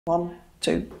1,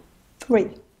 2, 3.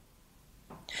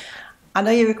 I know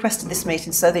you requested this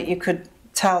meeting so that you could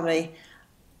tell me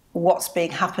what's been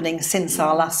happening since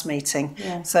our last meeting.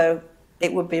 Yeah. So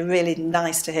it would be really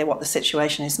nice to hear what the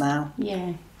situation is now.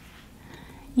 Yeah.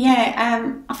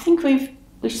 I think we've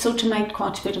sort of made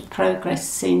quite a bit of progress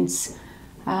since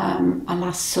I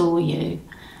last saw you,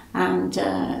 and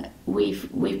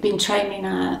we've been training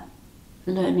our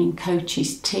learning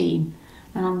coaches team,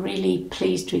 and I'm really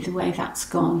pleased with the way that's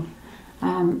gone.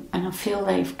 And I feel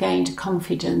they've gained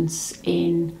confidence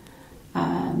in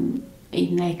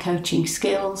their coaching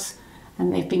skills,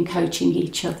 and they've been coaching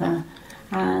each other,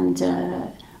 and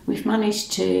we've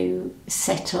managed to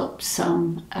set up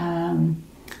some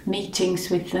meetings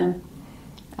with them,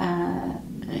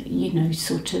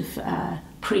 sort of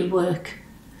pre-work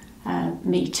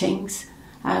meetings,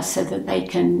 so that they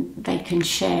can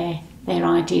share their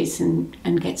ideas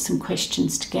and get some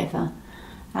questions together.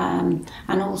 And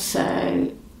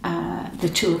also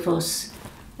the two of us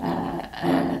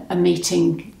are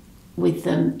meeting with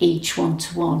them each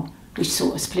one-to-one. We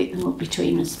sort of split them up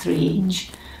between us, 3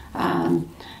 each.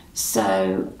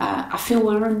 So I feel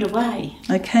we're underway.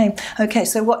 Okay.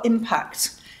 So what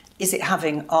impact is it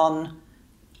having on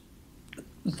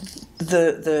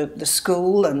the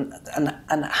school and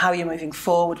how you're moving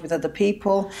forward with other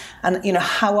people, and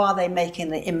how are they making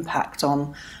the impact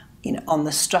on on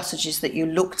the strategies that you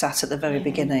looked at the very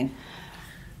beginning?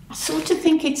 I sort of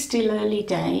think it's still early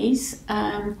days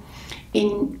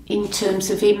in terms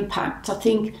of impact. I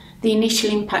think the initial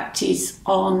impact is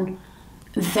on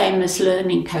them as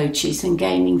learning coaches and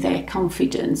gaining their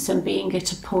confidence and being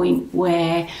at a point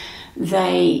where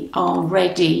they are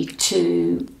ready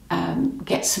to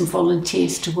get some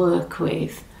volunteers to work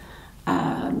with,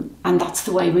 and that's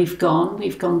the way we've gone.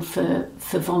 We've gone for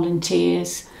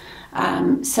volunteers,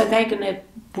 so they're going to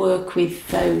work with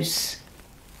those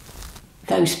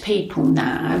people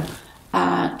now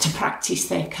to practice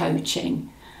their coaching,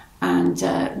 and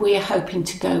we're hoping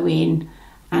to go in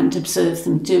and observe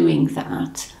them doing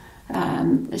that,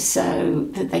 so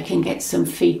that they can get some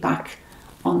feedback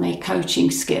on their coaching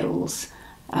skills.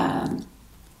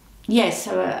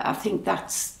 So I think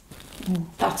that's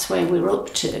where we're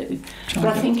up to. But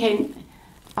I think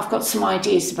I've got some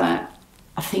ideas about,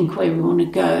 I think, where we want to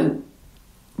go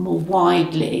more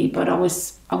widely. But I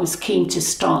was keen to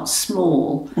start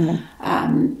small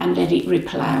and let it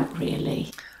ripple out,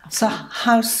 really. So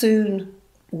how soon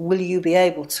will you be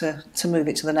able to move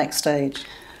it to the next stage?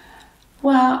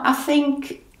 Well, I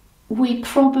think we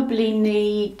probably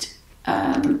need...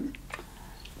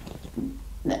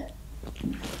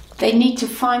 they need to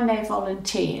find their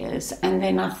volunteers, and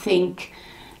then I think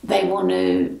they want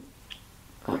to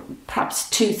perhaps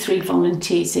 2-3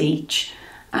 volunteers each,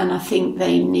 and I think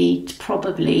they need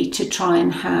probably to try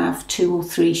and have 2 or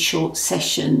 3 short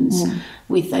sessions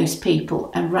with those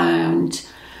people around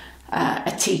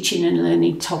a teaching and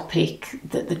learning topic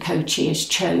that the coachee has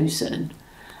chosen,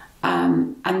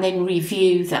 and then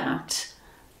review that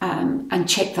and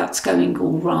check that's going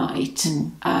all right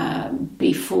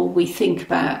before we think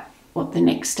about what the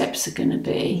next steps are going to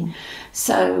be.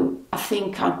 So I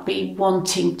think I'd be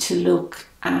wanting to look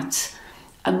at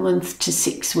a month to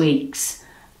 6 weeks.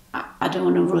 I don't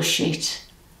want to rush it.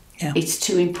 Yeah. It's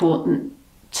too important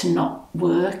to not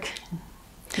work.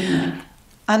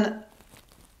 And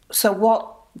so what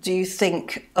do you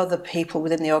think other people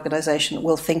within the organisation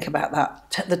will think about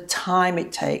that, the time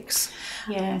it takes,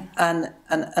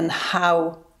 and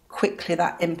how quickly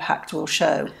that impact will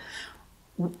show?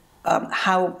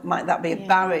 How might that be a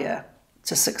barrier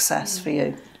to success for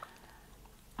you?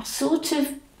 I sort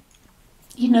of,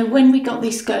 when we got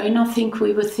this going, I think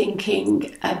we were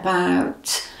thinking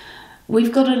about,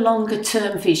 we've got a longer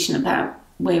term vision about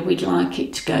where we'd like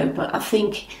it to go, but I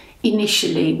think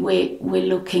initially we're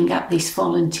looking at this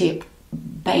volunteer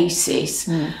basis,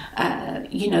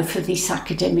 for this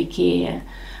academic year.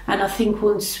 And I think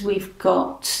once we've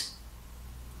got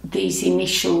these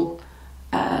initial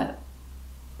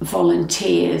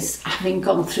volunteers having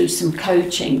gone through some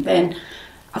coaching, then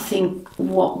I think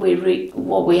what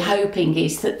we're hoping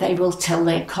is that they will tell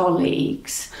their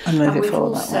colleagues. And we've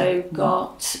also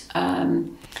got,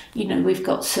 we've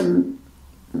got some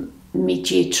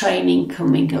mid-year training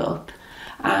coming up,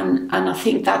 and I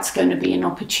think that's going to be an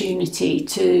opportunity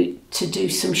to do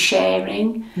some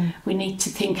sharing. We need to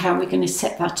think how we're going to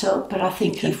set that up, but I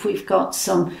think if we've got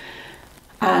some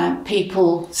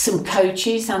people, some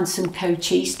coaches and some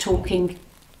coachees talking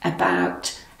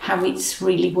about how it's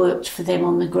really worked for them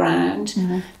on the ground,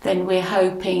 then we're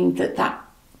hoping that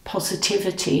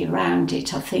positivity around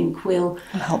it, I think, will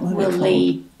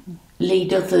lead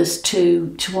lead others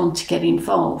to want to get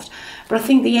involved. But I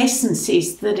think the essence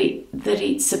is that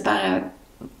it's about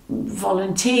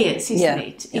volunteers, isn't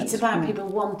it? It's about people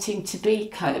wanting to be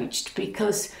coached,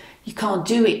 because you can't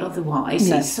do it otherwise.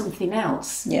 No. It's something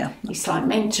else. Yeah. It's like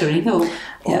mentoring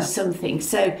or something.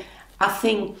 So I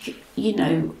think,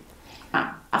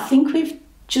 I think we've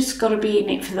just got to be in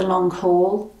it for the long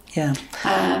haul. Yeah.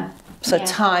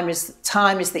 Time is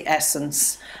the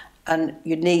essence, and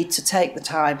you need to take the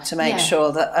time to make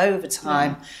sure that over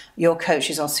time your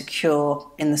coaches are secure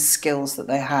in the skills that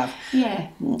they have. Yeah.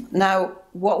 Now,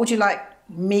 what would you like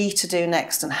me to do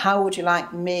next, and how would you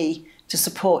like me to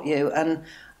support you, and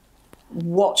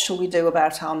what shall we do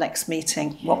about our next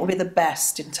meeting? What will be the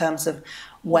best in terms of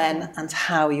when and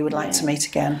how you would like to meet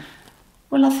again?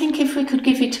 Well, I think if we could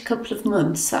give it a couple of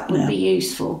months, that would be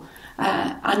useful.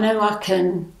 I know I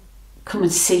can come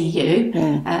and see you,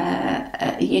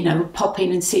 pop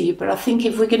in and see you, but I think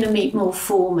if we're going to meet more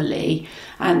formally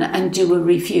and do a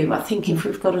review, I think if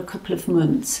we've got a couple of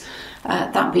months,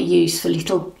 that'd be useful.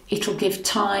 It'll give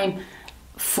time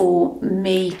for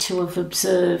me to have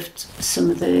observed some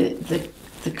of the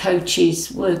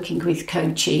coaches working with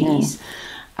coachees.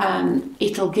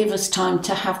 It'll give us time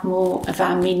to have more of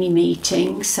our mini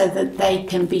meetings so that they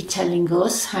can be telling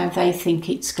us how they think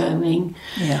it's going.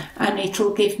 Yeah. And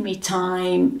it'll give me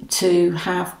time to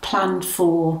have planned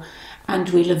for, and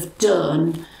we'll have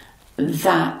done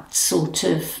that sort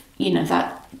of,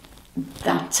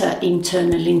 that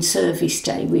internal in-service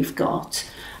day we've got,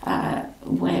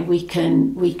 where we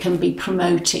can be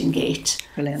promoting it.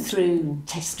 Brilliant. Through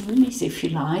testimonies, if you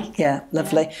like. Yeah,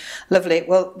 lovely. Yeah. Lovely.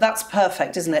 Well, that's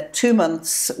perfect, isn't it? 2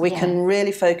 months, we can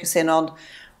really focus in on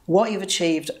what you've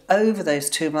achieved over those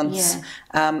 2 months.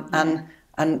 Yeah.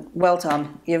 And well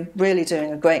done. You're really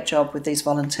doing a great job with these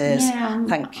volunteers. Yeah,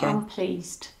 Thank you. I'm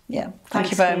pleased. Yeah,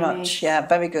 thank you very much. Yeah,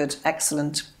 very good.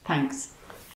 Excellent. Thanks.